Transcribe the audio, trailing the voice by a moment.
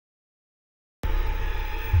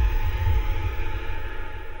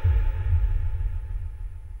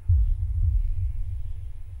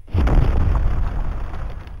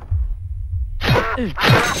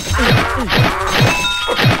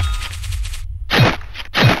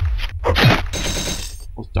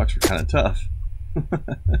Those ducks were kind of tough.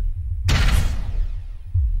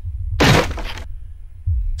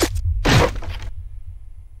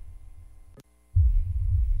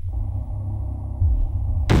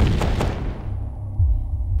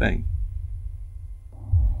 Thing.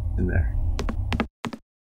 In there.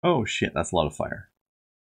 Oh shit, that's a lot of fire.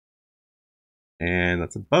 And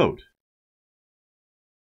that's a boat.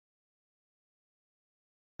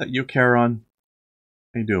 Is that you, Charon?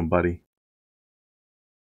 How you doing, buddy?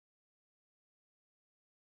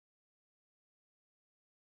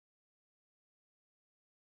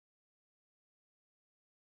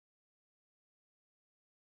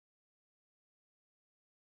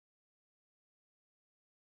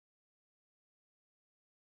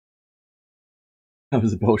 How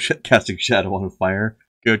was the boat casting shadow on fire?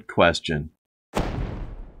 Good question.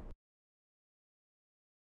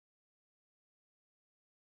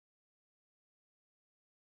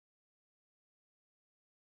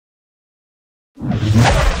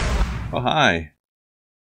 Oh, hi.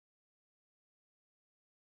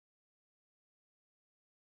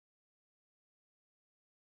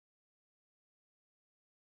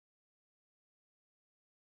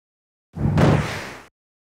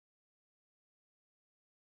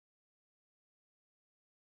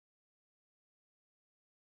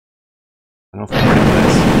 I don't know if I'm ready for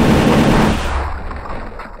this.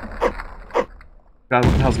 God,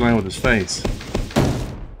 what the hell's going on with his face?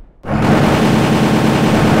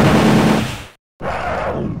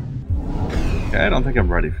 Okay, I don't think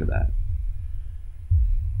I'm ready for that.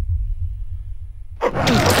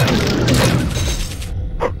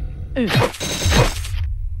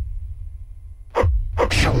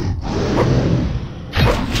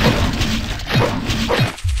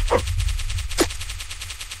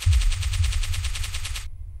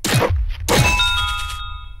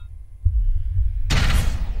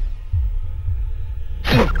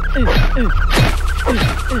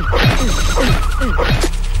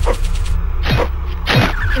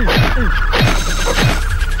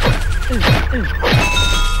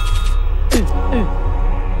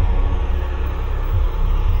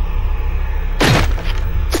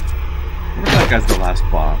 That guy's the last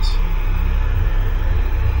boss.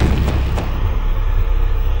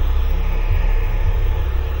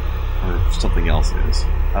 Or something else is.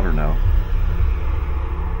 I don't know.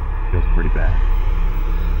 Feels pretty bad.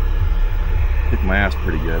 Kicked my ass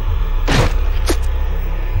pretty good.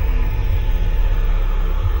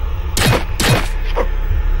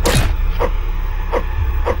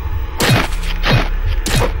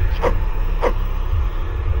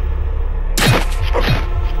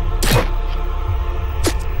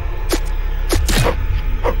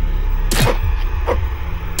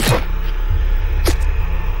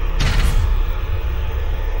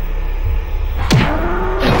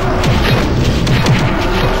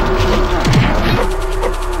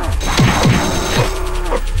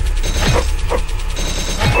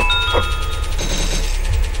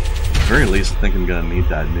 Very least, I think I'm gonna need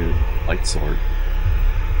that new light sword.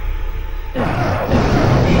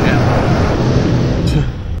 Shit.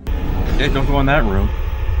 Okay, don't go in that room.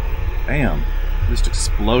 Bam. Just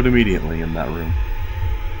explode immediately in that room.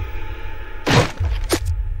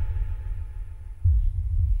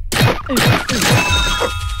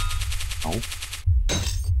 Oh.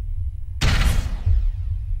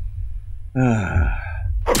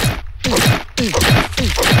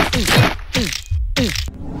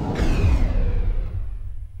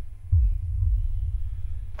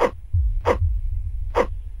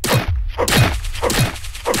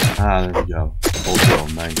 Ah, there we go. Old girl,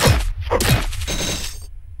 nice.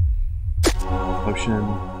 Potion,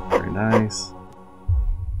 very nice.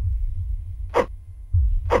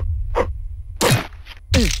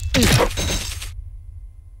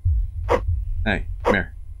 Hey, come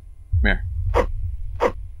here. Come here.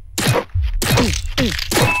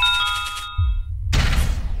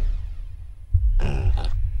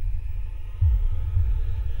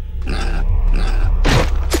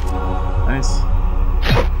 Nice.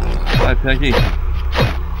 Bye, Peggy.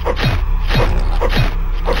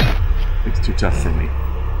 It's too tough for me.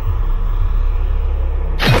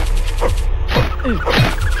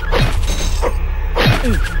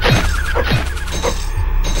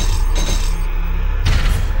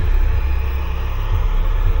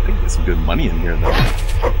 I can get some good money in here, though.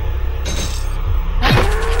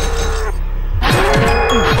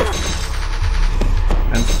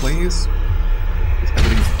 And please?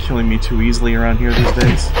 Everything's killing me too easily around here these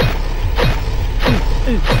days.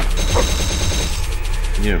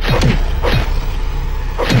 You.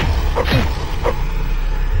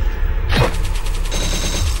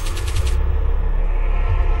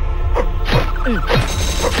 That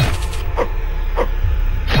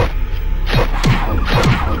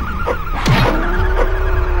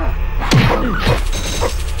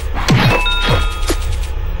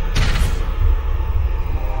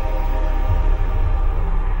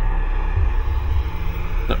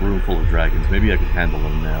room full of dragons. Maybe I can handle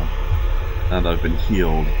them now. Now that I've been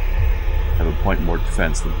healed, I have a point more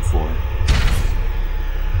defense than before.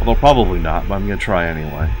 Although probably not, but I'm gonna try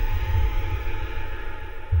anyway.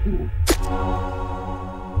 Ooh.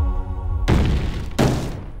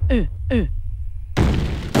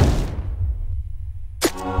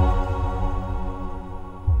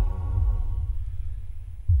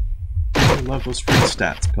 I love those free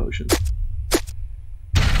stats potions.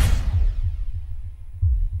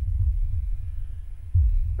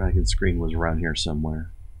 Dragon screen was around here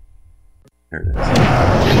somewhere. There it is.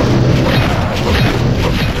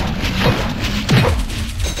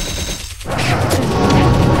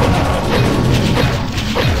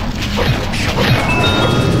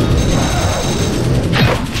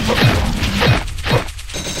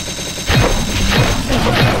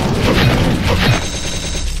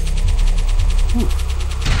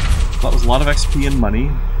 That was a lot of XP and money,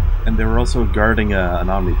 and they were also guarding an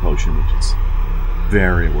Omni Potion, which is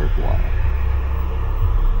very worthwhile.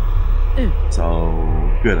 So,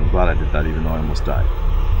 good, I'm glad I did that even though I almost died.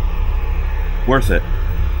 Worth it.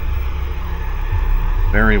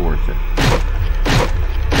 Very worth it.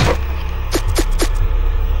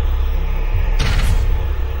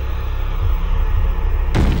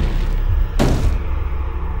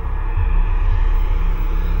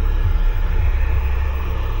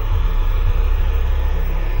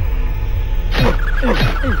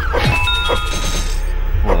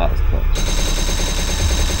 Well, that was close.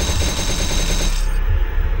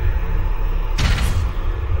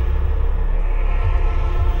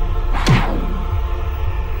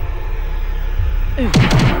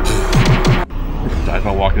 Died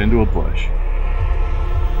by walking into a bush.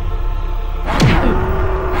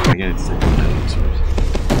 I get it to take the source.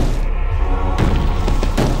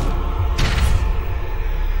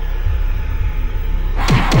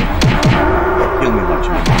 Heal me much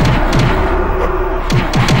more.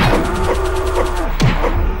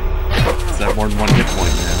 I have more than one hit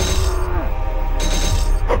point now.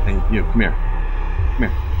 And you, come here. Come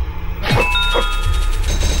here.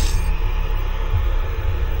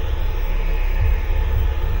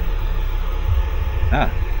 Ah.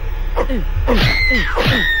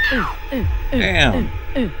 Damn.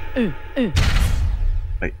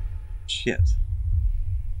 Wait. Shit.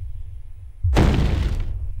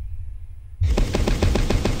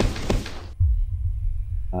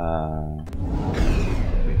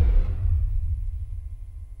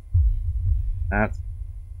 That's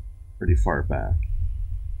pretty far back.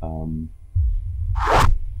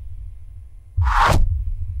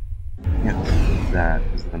 Can't do that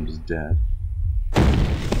because I'm just dead.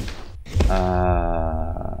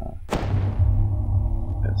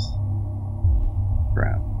 Yes.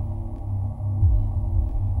 Crap.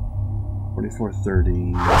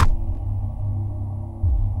 4430.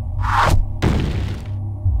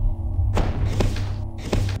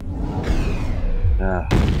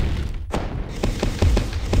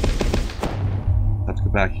 Have to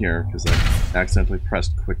go back here because I accidentally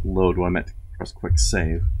pressed quick load when I meant to press quick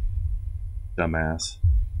save. Dumbass.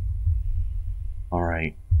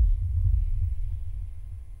 Alright.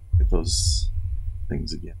 Get those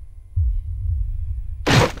things again.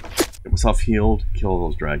 Get myself healed, kill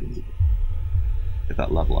those dragons again. Get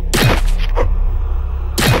that level up.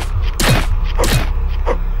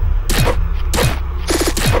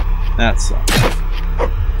 That sucks.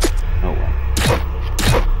 Oh well.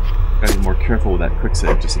 Gotta be more careful with that quick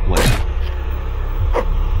save discipline.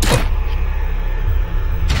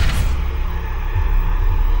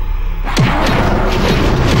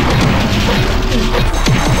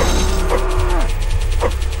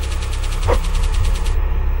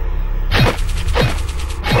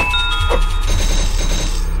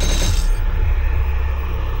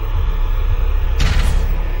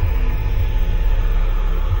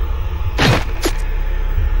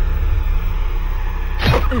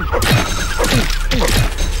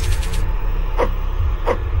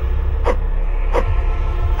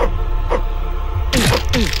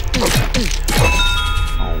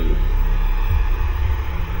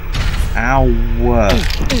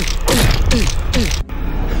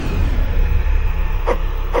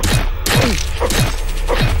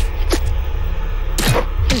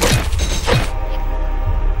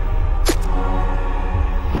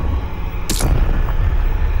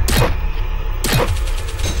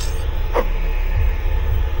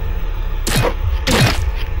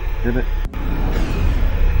 Did it?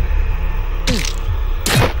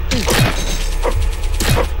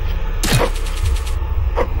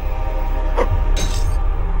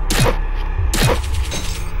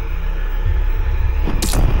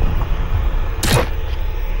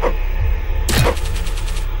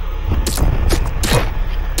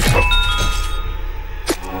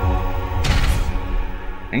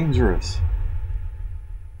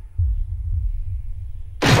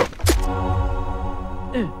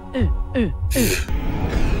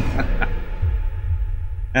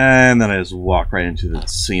 And then I just walk right into the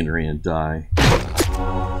scenery and die.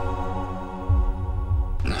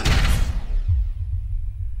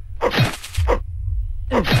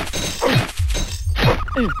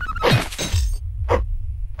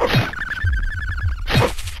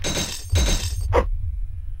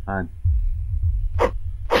 Fine.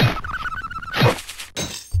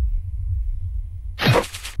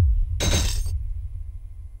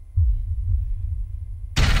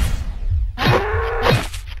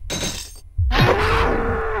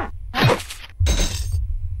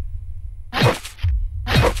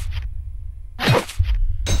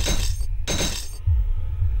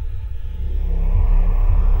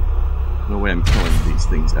 No way I'm killing these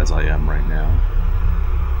things as I am right now.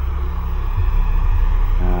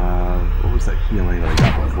 What was that healing that I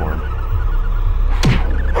got before?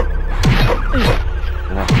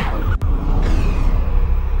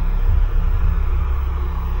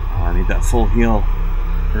 Oh, I need that full heal.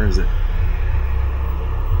 Where is it?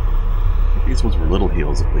 I think these ones were little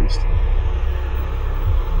heals at least.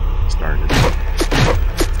 Started.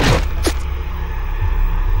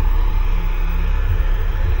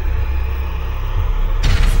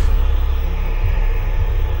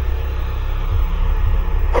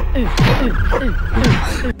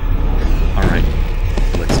 Alright,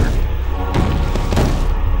 elixir.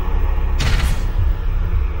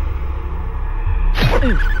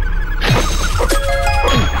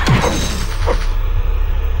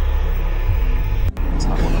 That's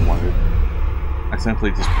not what I wanted. I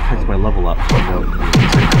accidentally just picked my level up.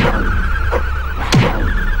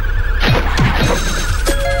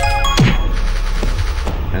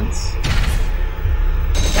 Hence.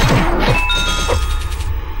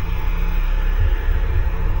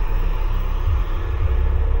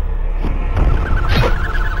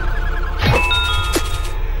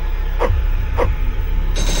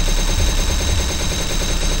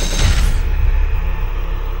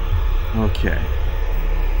 Okay.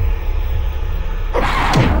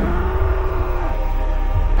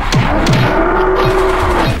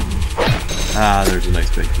 Ah, there's a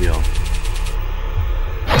nice big heal.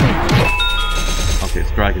 Okay,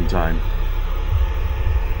 it's dragon time.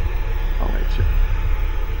 Oh wait, shit.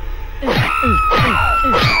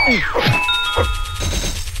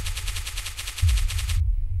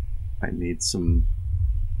 I need some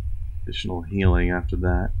additional healing after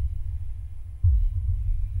that.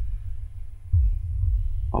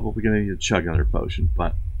 Probably gonna need to chug another potion,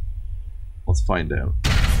 but let's find out.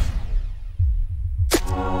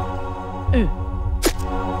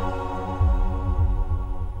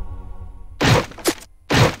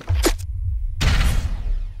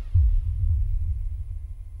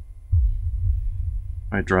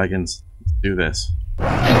 Alright, dragons, let's do this.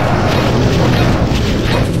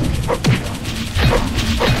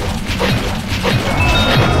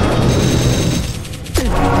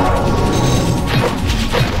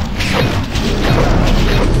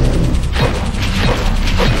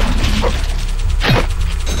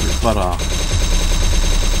 But,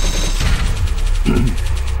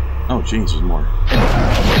 oh, jeez, there's more.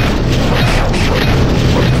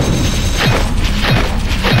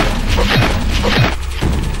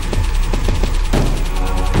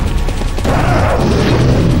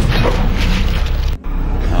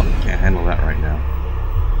 Oh, can't handle that right now.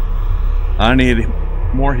 I need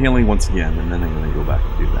more healing once again, and then I'm going to go back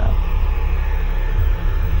and do that.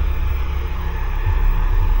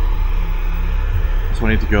 So I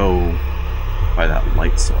need to go by that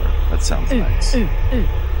light sword. That sounds nice. A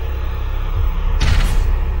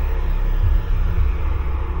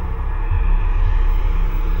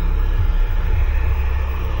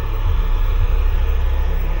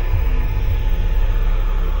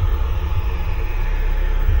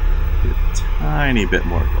tiny bit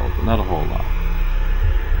more gold, but not a whole lot.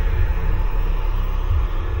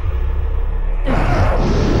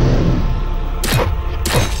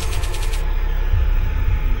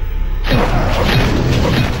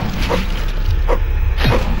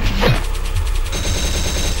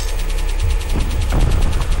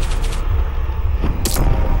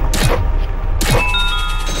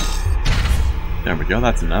 There we go,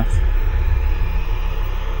 that's enough.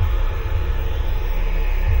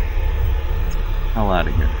 Hell out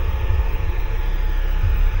of here.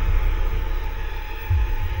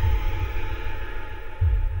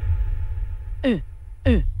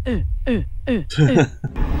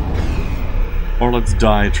 Or let's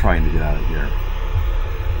die trying to get out of here.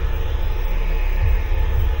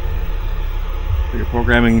 So you're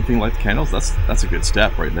programming anything like the candles? That's a good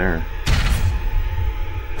step right there.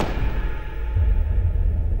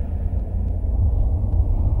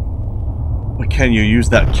 can you use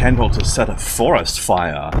that candle to set a forest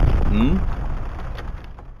fire? Hmm?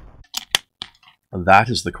 That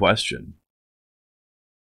is the question.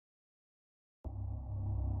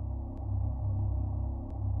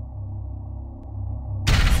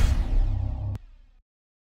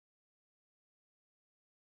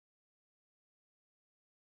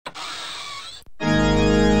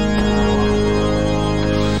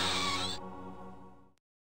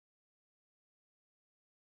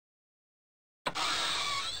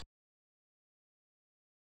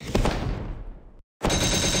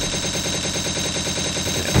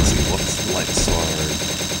 Light sword.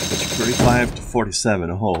 It's 35 to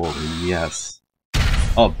 47. Oh, yes.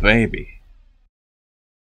 Oh, baby.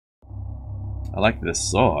 I like this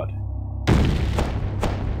sword.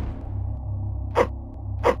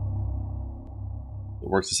 It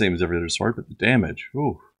works the same as every other sword, but the damage.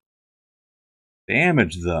 Ooh.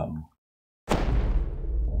 Damage, though.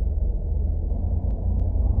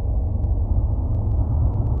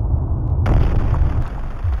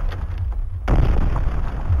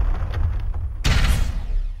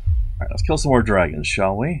 Alright, let's kill some more dragons,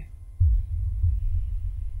 shall we?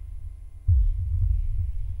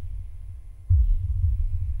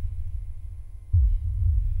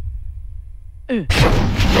 The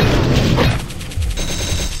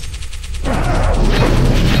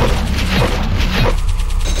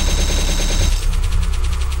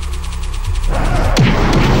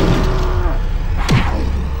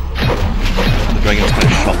dragons kind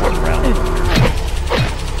of shuffled around.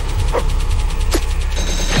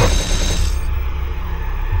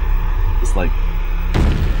 It's like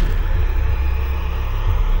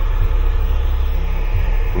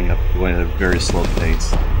going at a very slow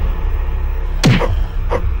pace.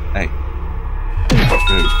 Hey.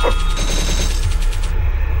 Dude.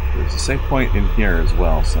 There's a save point in here as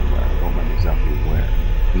well somewhere. I don't remember exactly where.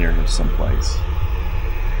 Near here someplace.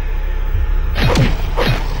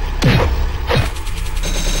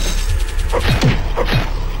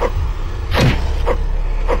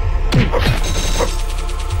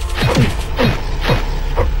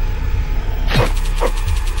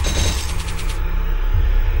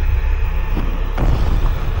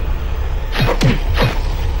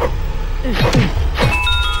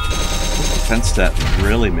 Defense stat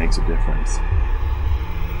really makes a difference.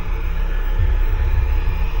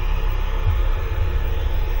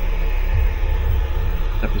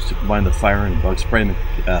 That was to combine the fire and bug spray and the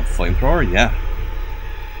flamethrower? Yeah.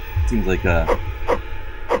 Seems like a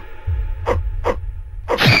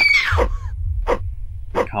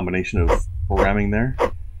good combination of programming there.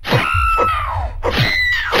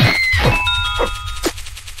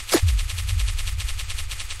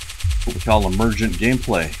 What we call emergent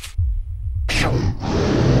gameplay.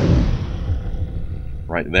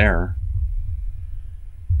 Right there.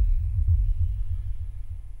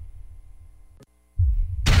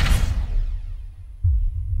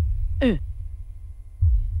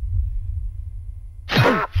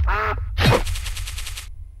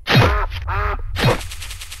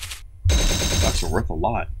 Ducks are worth a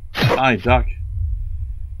lot. Hi, duck.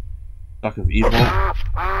 Duck of evil.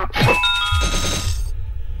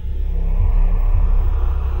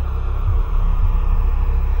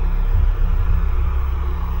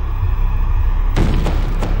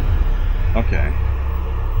 Okay.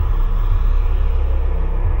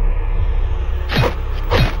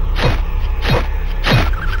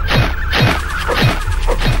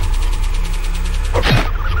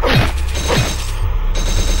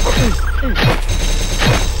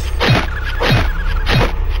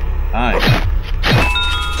 Hi.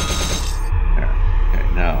 There. Okay,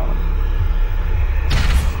 now.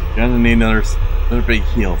 Gonna need another big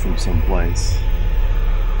heal from someplace.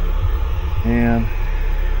 And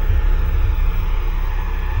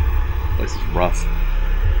this is rough.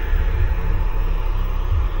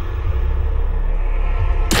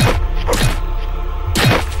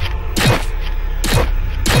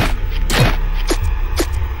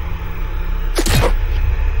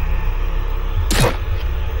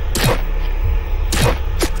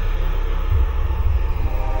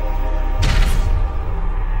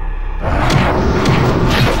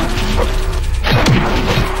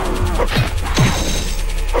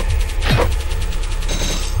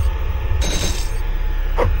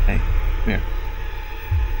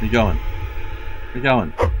 Going? Where you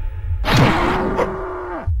going?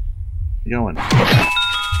 Where you going? There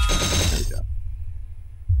we go.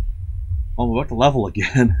 Oh, we're about to level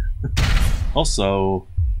again. Also,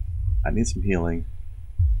 I need some healing.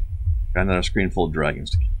 Got another screen full of dragons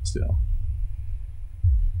to keep still.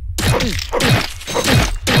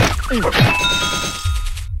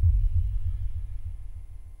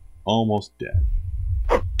 Almost dead.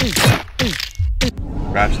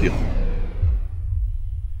 Scratch the...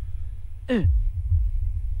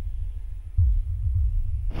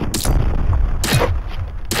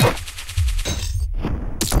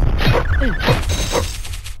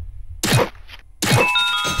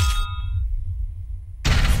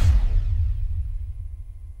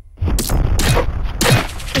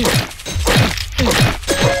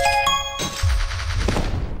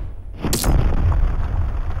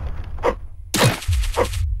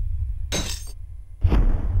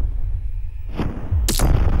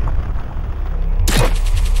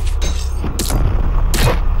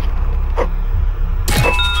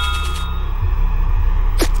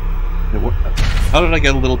 How did I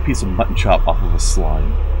get a little piece of mutton chop off of a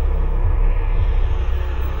slime?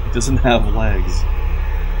 It doesn't have legs.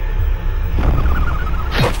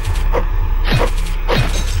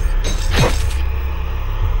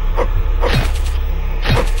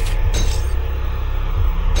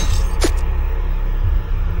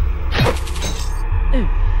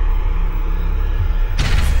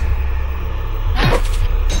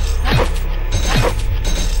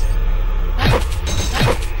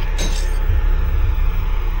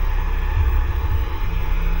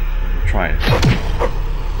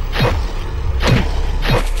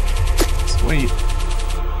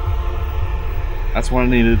 That's what I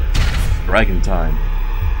needed. Dragon time.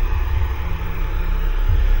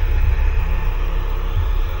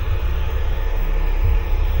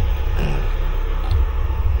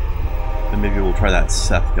 And maybe we'll try that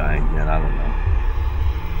Seth guy again, I don't know.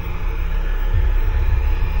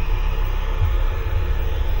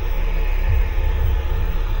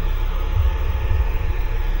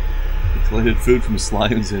 Collected food from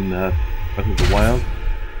slimes in Breath of the Wild.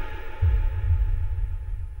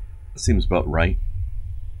 That seems about right.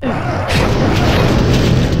 I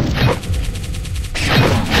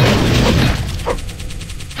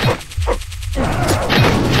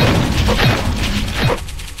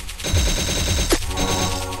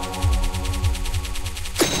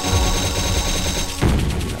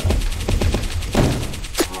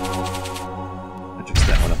just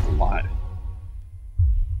that one up a lot.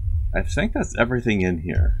 I think that's everything in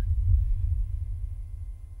here.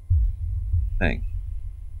 I think.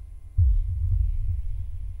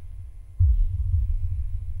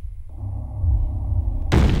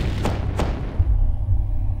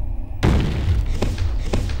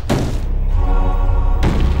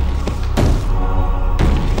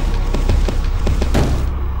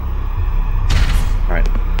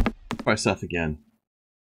 Try Seth again.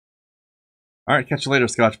 Alright, catch you later,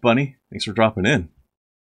 Scotch Bunny. Thanks for dropping in.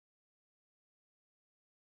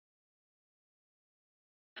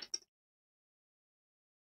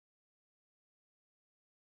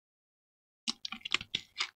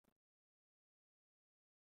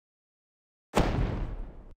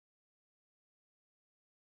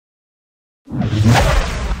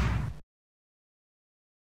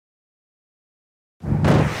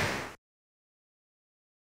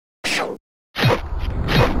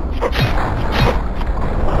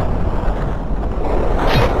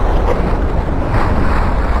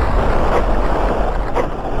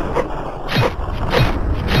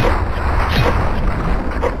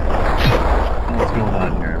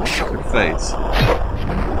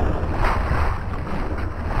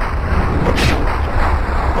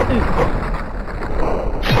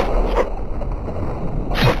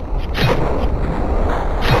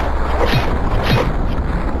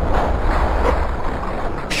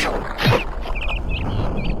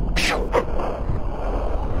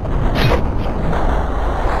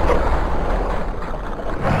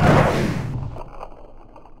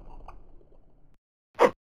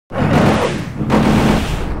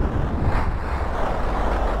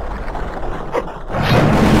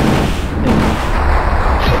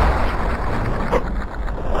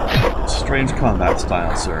 Strange combat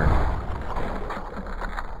style, sir.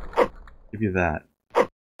 Give you that.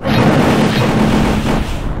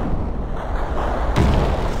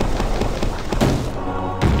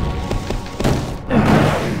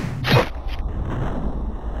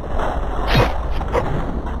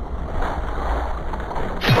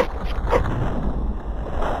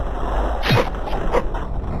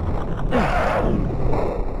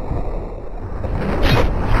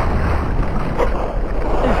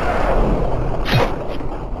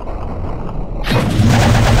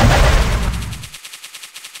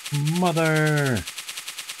 Mother!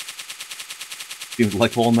 Seems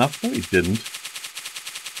likable enough? No, he didn't.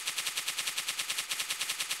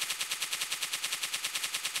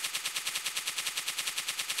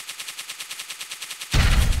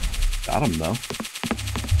 Got him, though.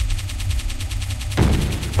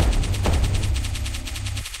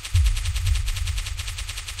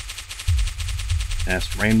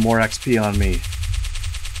 Yes, rain more XP on me.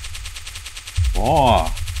 Oh.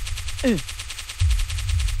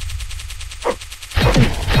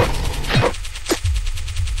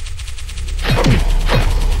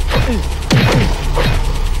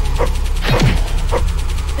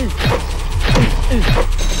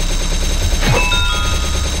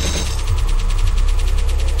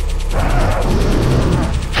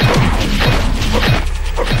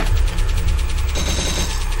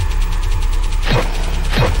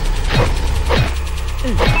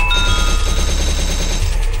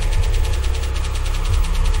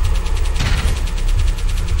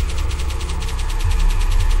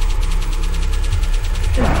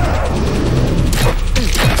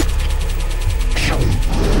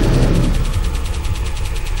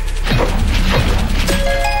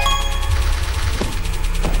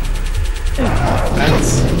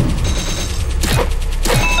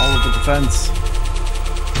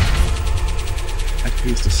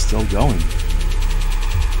 XP is still going.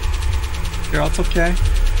 Girl, it's okay.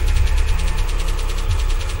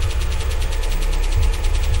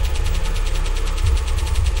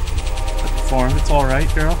 Form, it's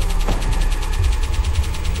alright, girl.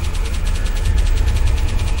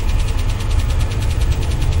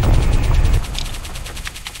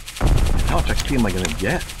 How much XP am I gonna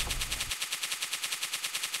get?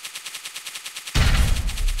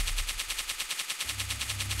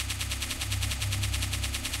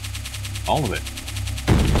 All of it.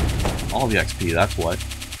 All of the XP, that's what.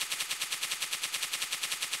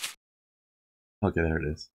 Okay, there it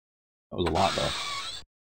is. That was a lot, though.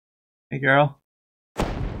 Hey, girl.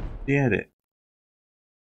 Did it.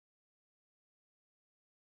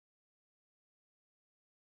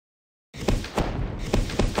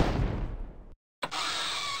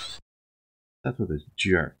 That's what this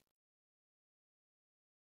jerk.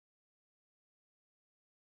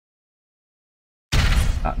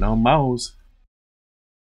 Not no mouse.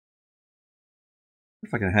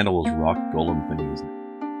 If I can handle those rock golem thingies.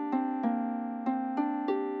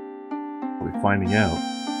 I'll be finding out.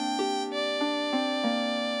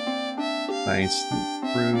 Nice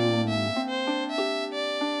through.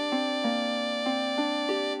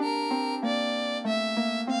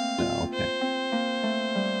 No, okay.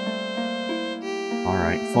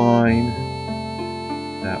 Alright, fine.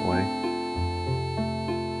 That way.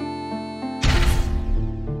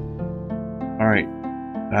 Alright,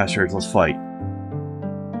 bastards, let's fight.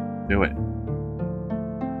 Do it.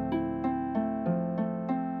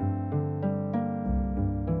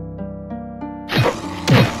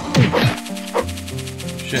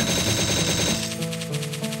 Shit.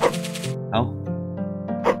 Hell.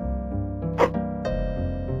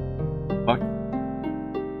 Fuck.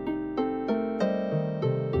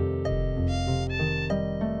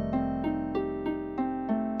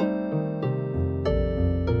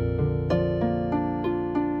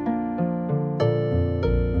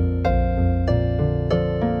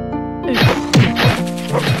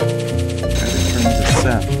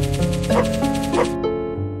 Seth.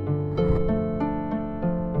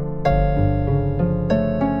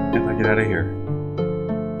 If I get out of here.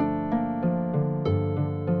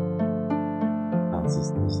 Oh, this is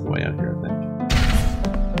the way out here, I think.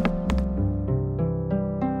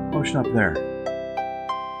 Potion up there.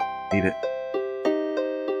 Eat it.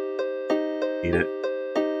 Eat it.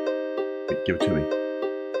 Wait, give it to me.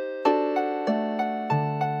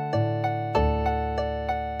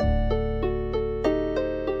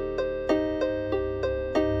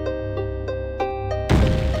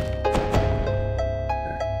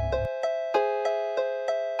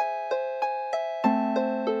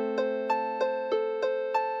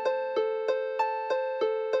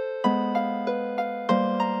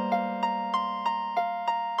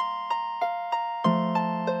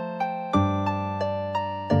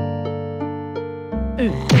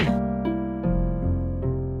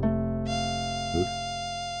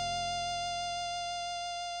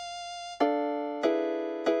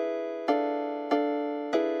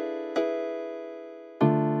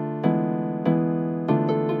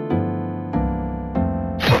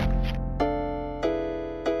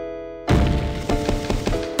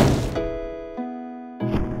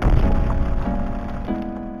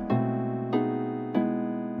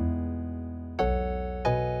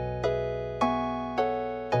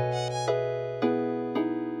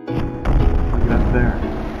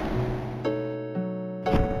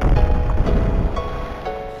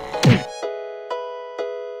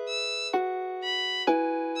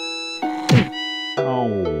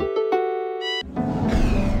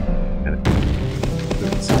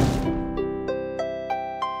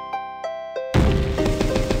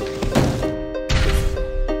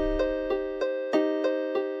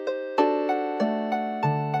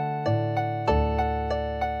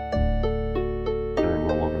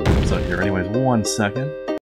 1 second.